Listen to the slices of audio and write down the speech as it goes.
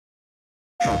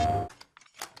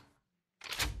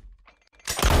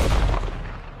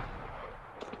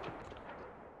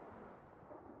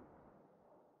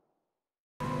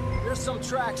There's some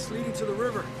tracks leading to the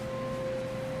river.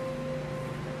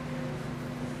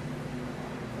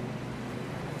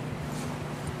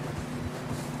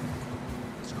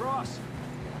 Let's cross.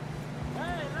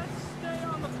 Hey, let's stay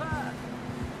on the path.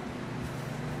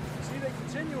 See, they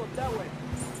continue up that way.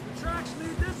 The tracks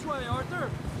lead this way,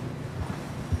 Arthur.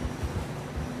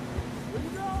 Where you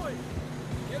going?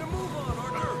 Get a move on,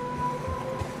 Arthur.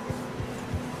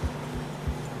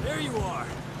 There you are.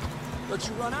 Let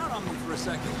you run out on me for a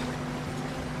second.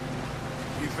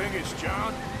 You think it's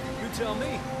John? You tell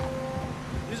me.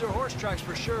 These are horse tracks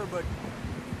for sure, but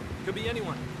could be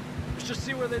anyone. Let's just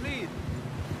see where they lead.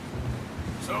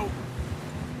 So,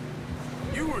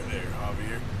 you were there,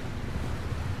 Javier.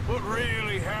 What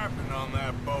really happened on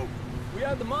that boat? We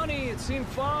had the money, it seemed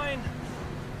fine.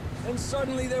 Then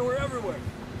suddenly they were everywhere.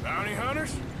 Bounty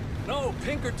hunters? No,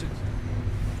 Pinkertons.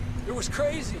 It was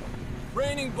crazy.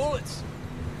 Raining bullets.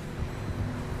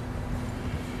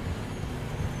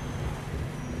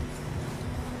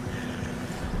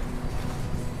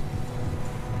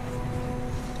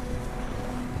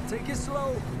 Take it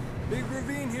slow. Big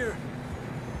ravine here.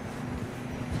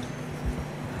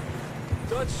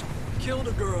 Dutch killed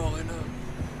a girl in a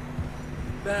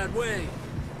bad way.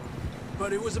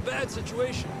 But it was a bad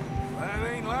situation. That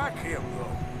ain't like him,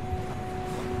 though.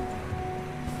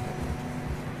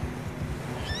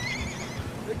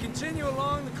 They continue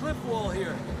along the cliff wall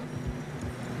here.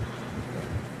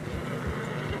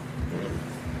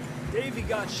 Davey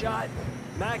got shot.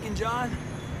 Mac and John,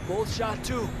 both shot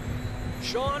too.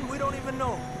 Sean, we don't even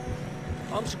know.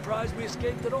 I'm surprised we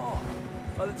escaped at all.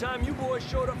 By the time you boys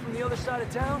showed up from the other side of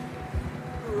town,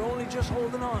 we were only just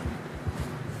holding on.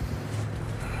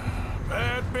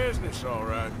 Bad business, all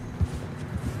right.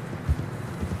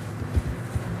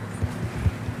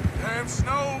 Damn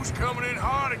snow's coming in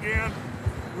hot again.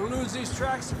 We'll lose these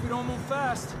tracks if we don't move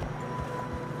fast.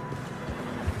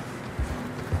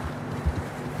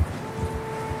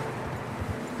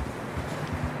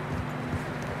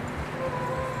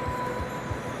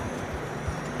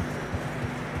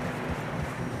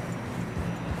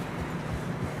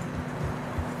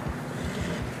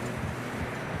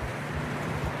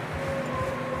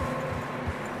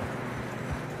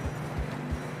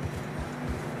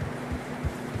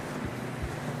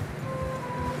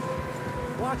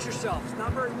 Watch yourself. It's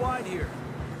not very wide here.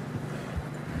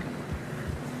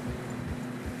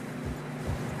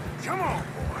 Come on,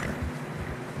 boy.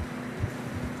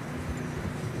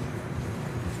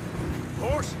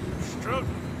 Horses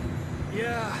struggling.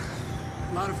 Yeah,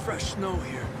 a lot of fresh snow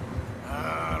here.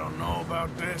 I don't know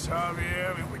about this,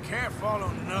 Javier. I mean, we can't follow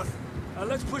nothing.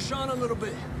 Let's push on a little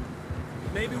bit.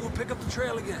 Maybe we'll pick up the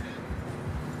trail again.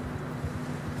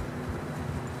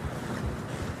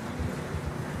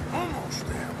 Almost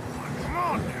there, boy. Come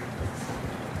on now.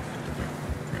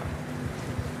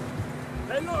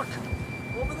 Hey, look!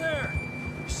 Over there!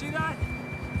 You see that?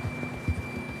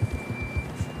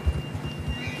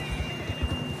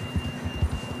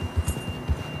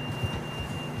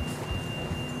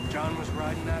 John was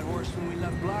riding that horse when we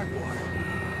left Blackwater.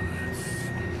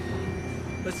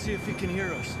 Let's see if he can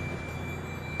hear us.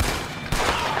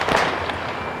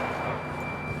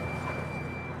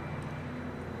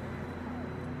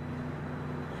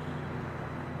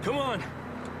 Come on!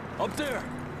 Up there!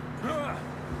 Ha!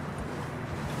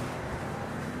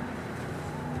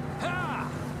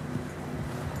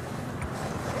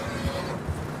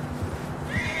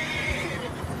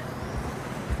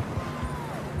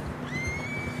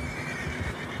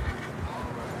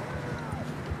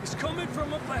 He's coming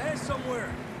from up ahead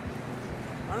somewhere.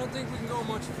 I don't think we can go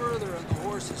much further on the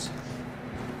horses.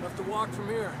 We'll have to walk from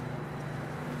here.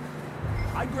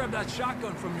 I'd grab that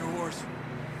shotgun from your horse.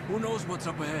 Who knows what's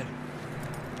up ahead?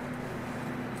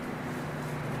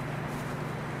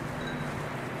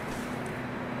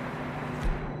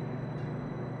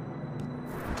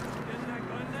 Getting that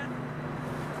gun then?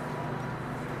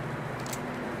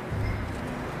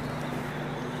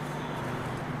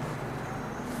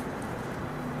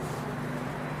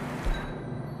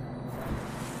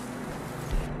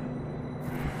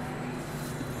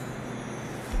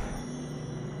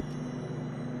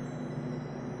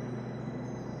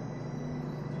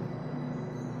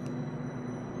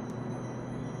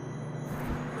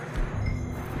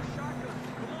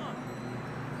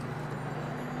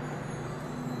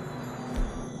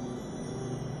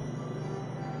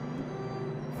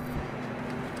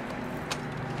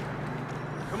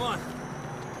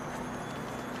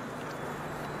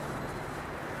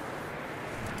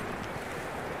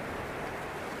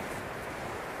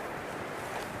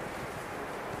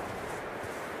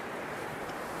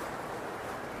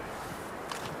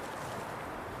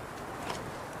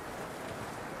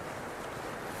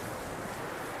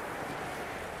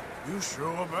 You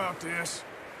sure about this?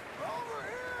 Over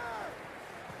here!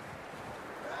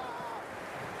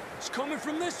 It's coming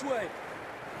from this way.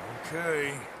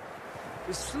 Okay.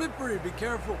 It's slippery, be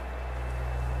careful.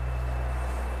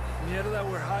 Mierda, that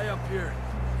we're high up here.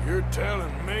 You're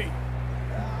telling me.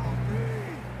 Help me!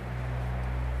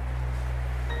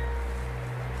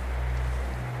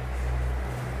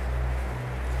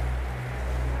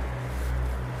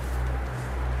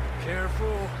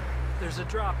 Careful, there's a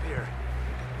drop here.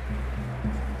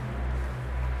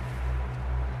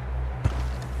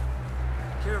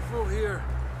 Careful here.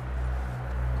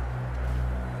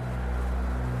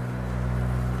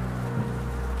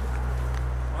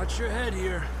 Watch your head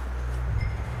here.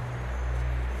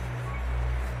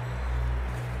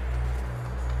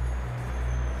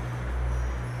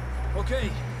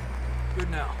 Okay, good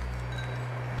now.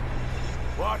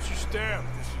 Watch your step.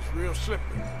 This is real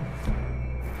slippery.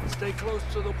 Stay close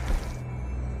to the...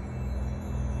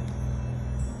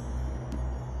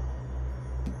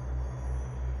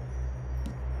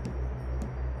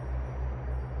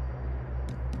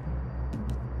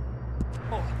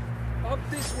 Oh, up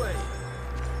this way.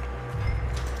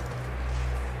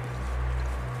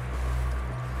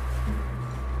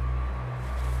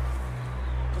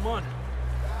 Come on.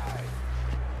 Hey!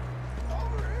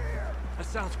 Over here! That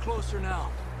sounds closer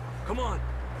now. Come on.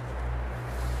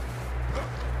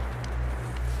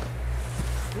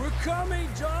 We're coming,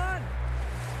 John!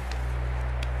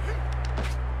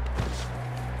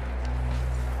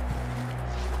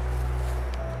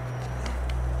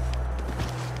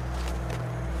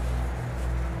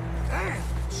 Damn,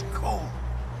 it's cold.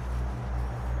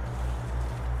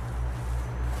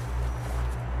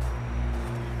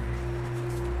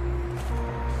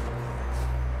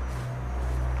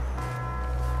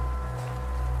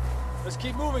 Let's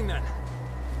keep moving then.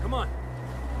 Come on.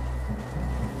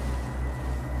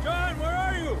 John, where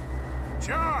are you?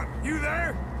 John, you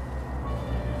there?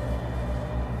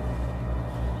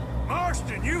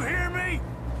 Marston, you hear me?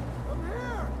 I'm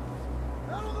here!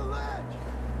 Out on the ledge!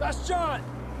 That's John!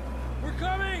 We're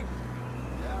coming!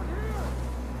 Down here!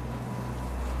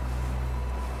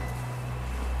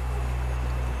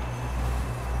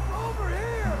 Over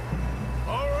here!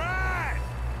 All right.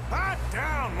 Hot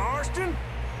down, Marston.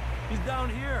 He's down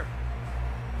here.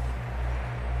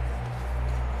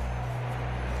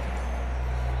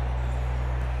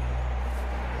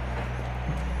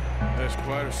 That's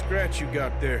quite a scratch you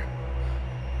got there.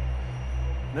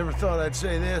 Never thought I'd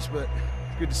say this, but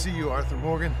it's good to see you, Arthur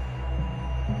Morgan.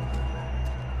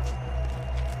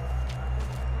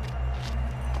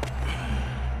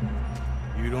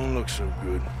 You don't look so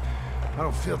good. I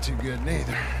don't feel too good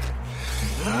neither.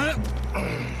 I'm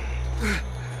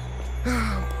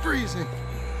freezing.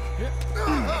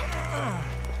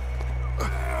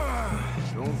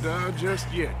 Don't die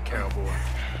just yet, cowboy.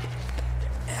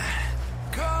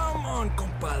 Come on,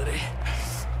 compadre.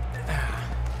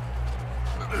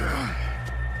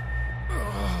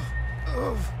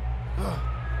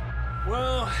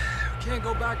 Well, we can't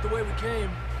go back the way we came.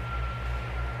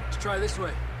 Let's try this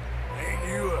way. Ain't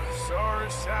you a sorry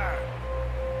sight?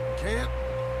 Can't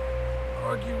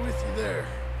argue with you there.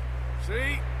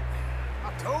 See?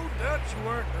 I told Dutch you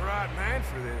weren't the right man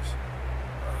for this.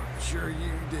 Sure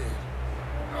you did.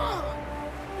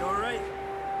 You all right?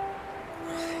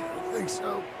 I don't think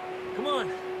so. Come on.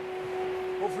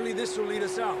 Hopefully this will lead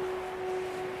us out.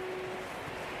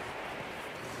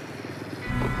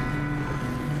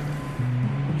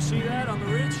 You see that on the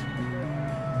ridge?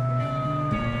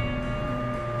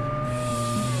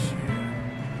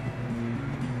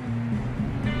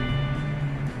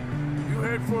 You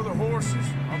head for the horses.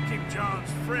 I'll keep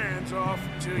John's friends off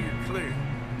until you're clear.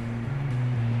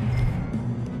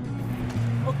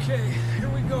 Okay, here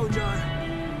we go, John.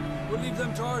 We'll leave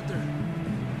them to Arthur.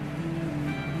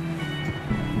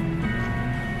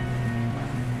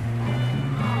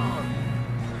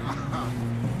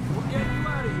 We'll get you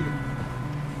out of here.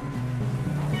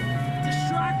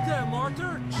 Distract them,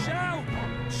 Arthur! Shout!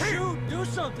 Shoot! Do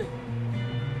something!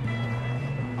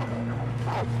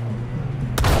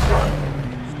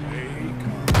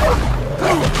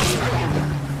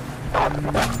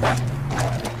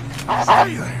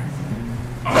 Stay there!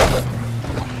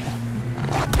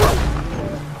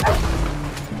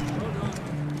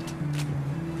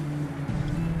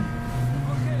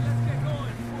 Okay, let's get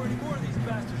going before any more of these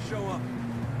bastards show up.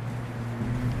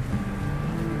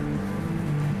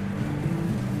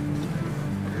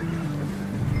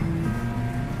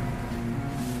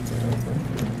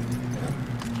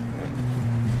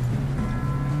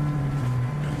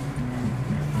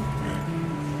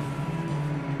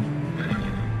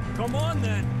 Come on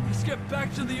then, let's get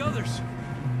back to the others.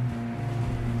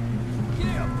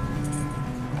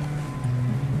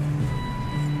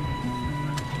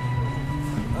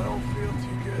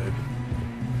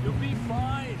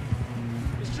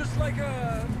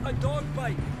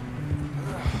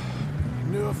 right.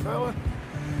 Knew a fella,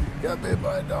 got bit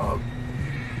by a dog,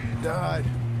 died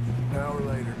an hour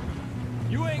later.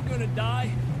 You ain't gonna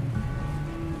die.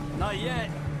 Not yet.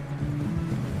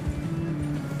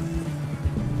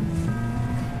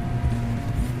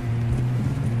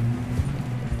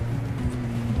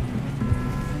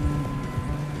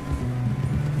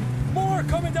 More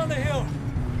coming down the hill.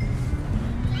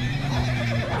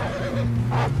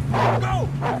 Go!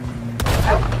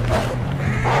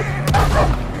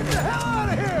 Get the hell out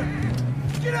of here!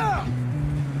 Get out!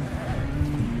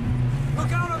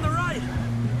 Look out on the right.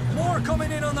 More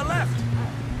coming in on the left.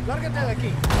 Lárgate de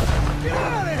aquí. Get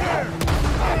out of here!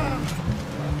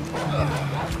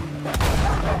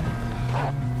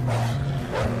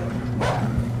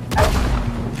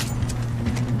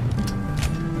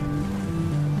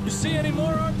 You see any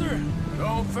more, Arthur?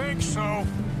 Don't think so.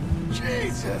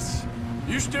 Jesus!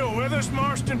 You still with us,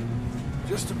 Marston?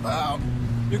 Just about.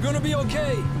 You're gonna be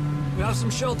okay. We have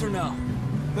some shelter now.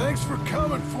 Thanks for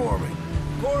coming for me.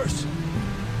 Of course.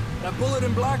 That bullet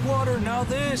in Blackwater, now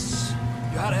this.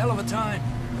 You had a hell of a time.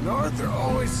 And Arthur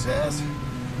always says,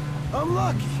 I'm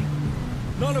lucky.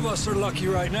 None of us are lucky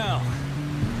right now.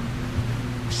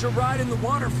 We should ride in the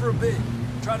water for a bit.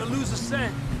 Try to lose a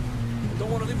scent. Don't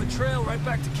want to leave a trail right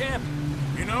back to camp.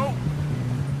 You know,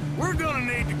 we're gonna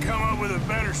need to come up with a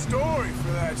better story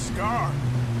for that scar.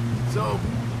 So,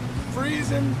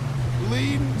 freezing,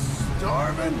 bleeding,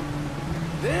 starving,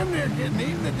 damn near getting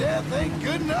eaten to death ain't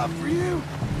good enough for you?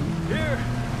 Here,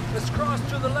 let's cross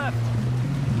to the left.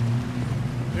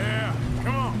 Yeah,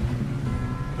 come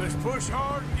on. Let's push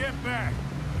hard and get back.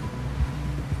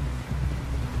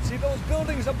 See those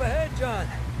buildings up ahead, John?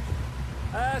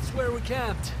 That's where we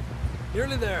camped.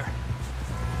 Nearly there.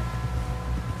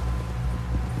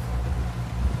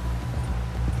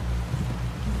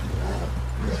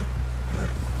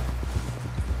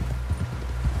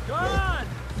 John!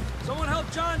 Someone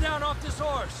help John down off this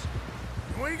horse.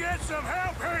 Can we get some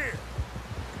help here?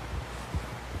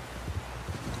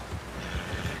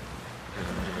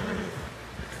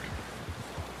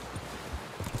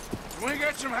 Can we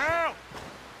get some help?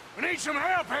 We need some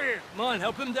help here. Come on,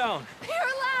 help him down. You're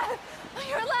alive!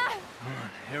 You're alive! Come on,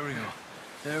 here we go.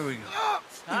 There we go.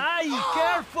 Ay,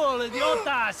 careful,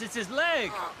 idiotas! It's his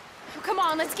leg. Oh, come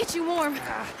on, let's get you warm.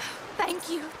 Thank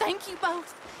you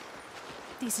both.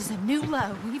 This is a new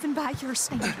low, even by your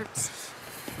standards.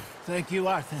 Thank you,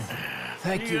 Arthur.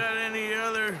 Thank you. You got any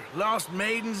other lost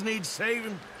maidens need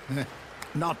saving?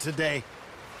 Not today.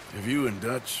 Have you and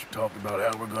Dutch talked about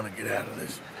how we're gonna get out of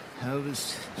this? I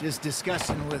was just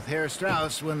discussing with Herr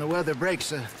Strauss when the weather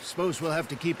breaks. I suppose we'll have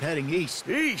to keep heading east.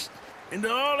 East?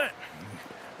 Into all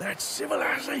that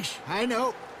civilization? I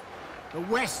know. The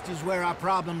west is where our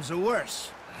problems are worse.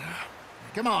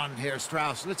 Come on, Herr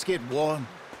Strauss, let's get warm.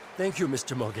 Thank you,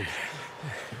 Mr. Morgan.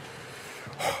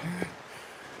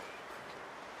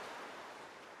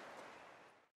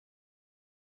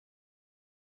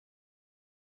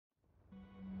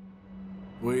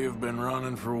 We have been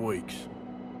running for weeks.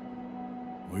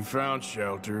 We found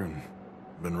shelter and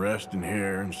been resting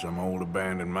here in some old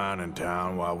abandoned mining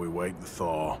town while we wait the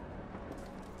thaw.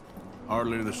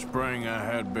 Hardly the spring I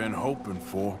had been hoping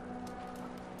for.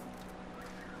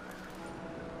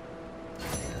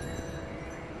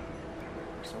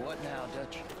 So what now,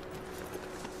 Dutch?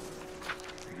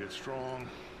 We get strong,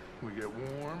 we get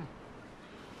warm,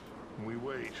 and we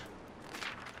wait.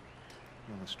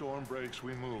 When the storm breaks,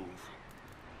 we move.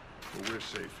 But we're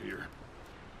safe here.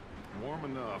 Warm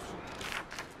enough.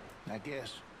 I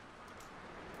guess.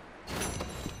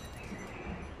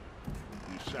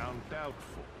 You sound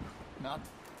doubtful. Not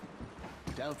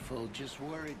doubtful, just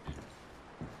worried.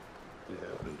 We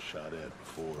have been shot at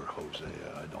before,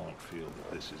 Hosea. I don't feel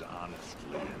that this is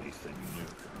honestly anything new.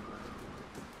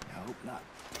 I hope not.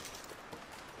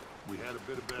 We had a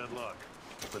bit of bad luck,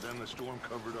 but then the storm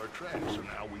covered our tracks, so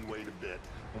now we wait a bit,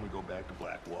 and we go back to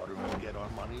Blackwater, and we get our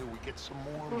money, or we get some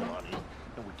more money,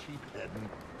 and we keep heading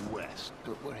west.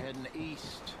 But we're heading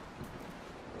east.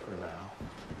 For now.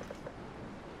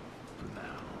 For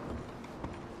now.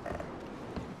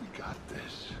 We got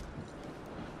this.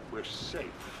 We're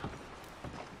safe.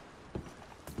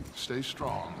 Stay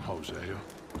strong, Hosea.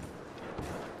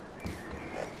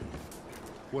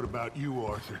 What about you,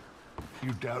 Arthur?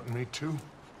 You doubting me too?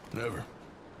 Never.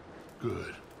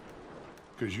 Good.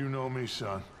 Because you know me,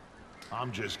 son.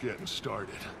 I'm just getting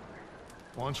started.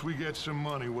 Once we get some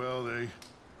money, well, they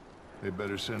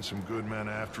better send some good men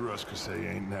after us, because they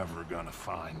ain't never gonna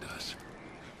find us.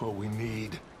 But we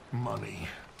need money.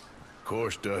 Of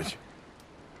course, Dutch.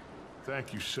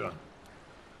 Thank you, son.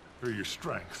 For your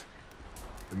strength.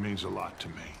 It means a lot to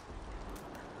me.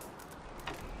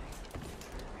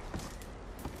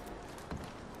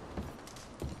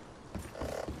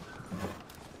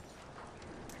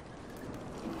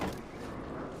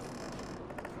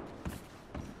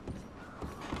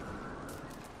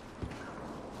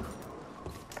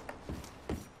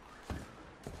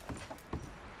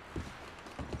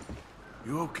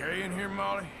 You okay in here,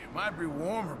 Molly? It might be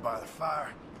warmer by the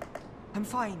fire. I'm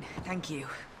fine, thank you.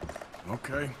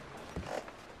 Okay.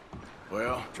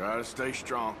 Well, try to stay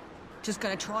strong. Just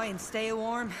gonna try and stay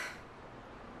warm.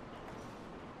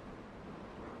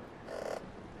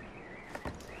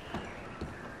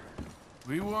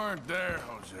 We weren't there,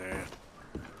 Hosea.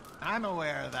 I'm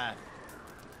aware of that.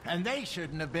 And they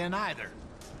shouldn't have been either.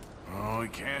 Oh, we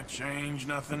can't change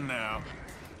nothing now.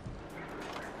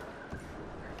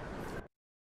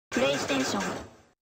 プレイステーション